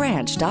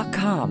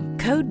bollandbranch.com.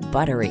 Code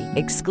BUTTERY.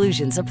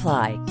 Exclusions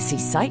apply. See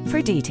site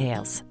for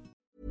details.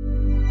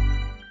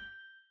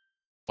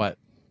 What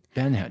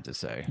Ben had to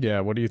say. Yeah,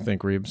 what do you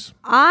think, Reeves?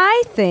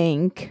 I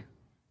think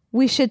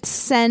we should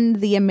send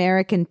the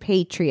American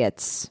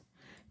patriots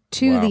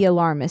to the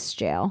alarmist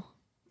jail.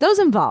 Those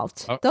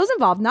involved. Oh. Those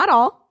involved, not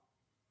all.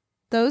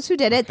 Those who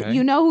did it,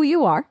 you know who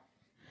you are.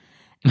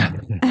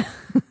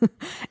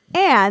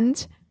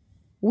 And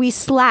we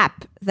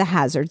slap the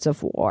hazards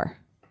of war.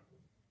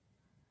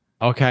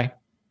 Okay.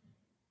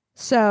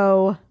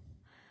 So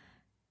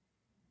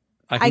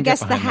I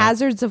guess the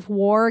hazards of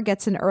war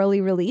gets an early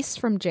release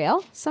from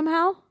jail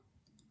somehow.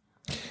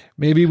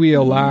 Maybe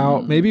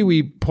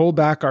we pull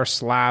back our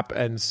slap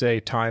and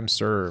say time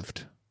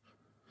served.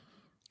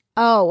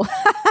 Oh.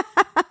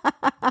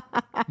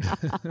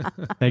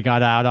 They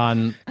got out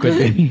on good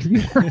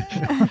behavior.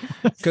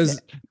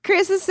 Because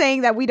Chris is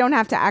saying that we don't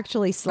have to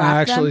actually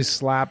slap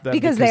them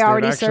because they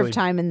already served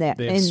time in jail.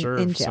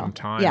 Some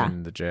time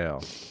in the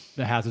jail.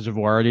 The hazards of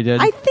war already did.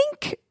 I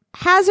think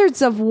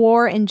hazards of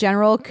war in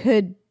general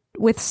could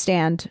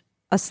withstand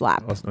a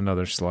slap.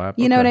 Another slap.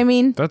 You know what I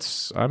mean?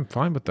 I'm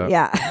fine with that.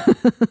 Yeah.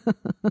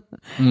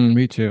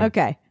 Me too.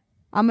 Okay.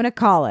 I'm going to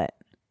call it.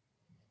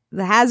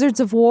 The hazards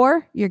of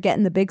war, you're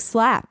getting the big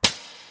slap.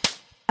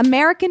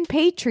 American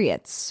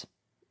patriots.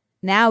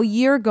 Now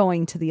you're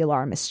going to the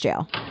alarmist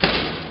jail.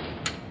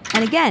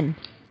 And again,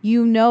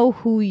 you know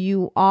who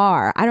you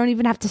are. I don't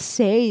even have to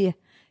say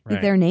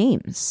their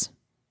names.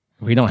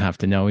 We don't have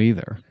to know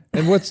either.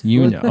 And what's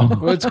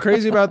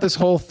crazy about this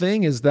whole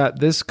thing is that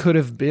this could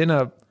have been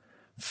a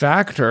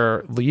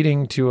factor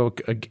leading to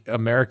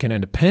American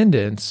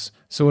independence.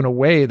 So in a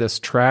way, this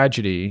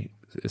tragedy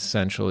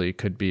essentially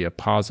could be a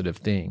positive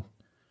thing.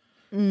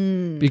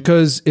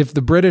 Because if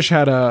the British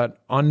had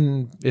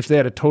if they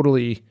had a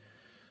totally,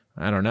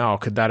 I don't know,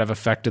 could that have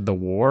affected the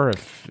war?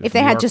 If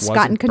they had just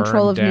gotten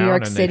control of New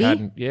York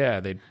City?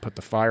 They'd put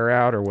the fire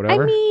out or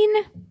whatever. I mean,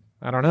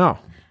 I don't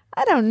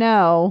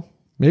know.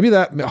 Maybe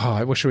that,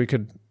 I wish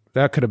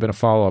that could have been a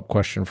follow-up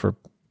question for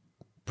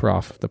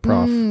the prof.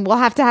 We'll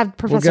have to have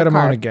Professor We'll get him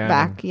Karp on again.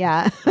 back.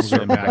 Yeah. We'll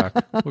get him back.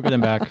 We'll get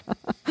him back.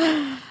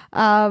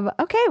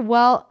 Okay,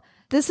 well,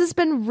 this has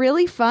been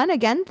really fun.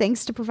 Again,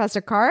 thanks to Professor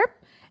Karp.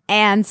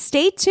 And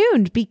stay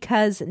tuned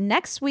because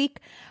next week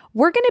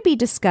we're going to be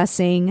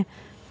discussing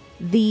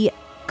the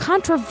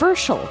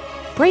controversial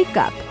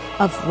breakup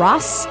of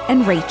Ross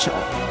and Rachel.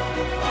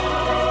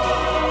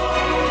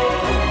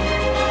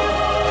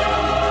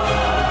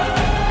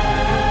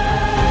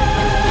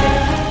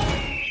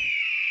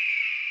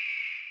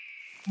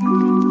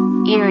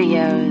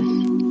 Erios.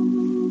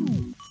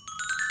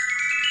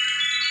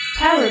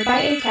 Powered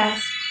by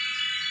Acast.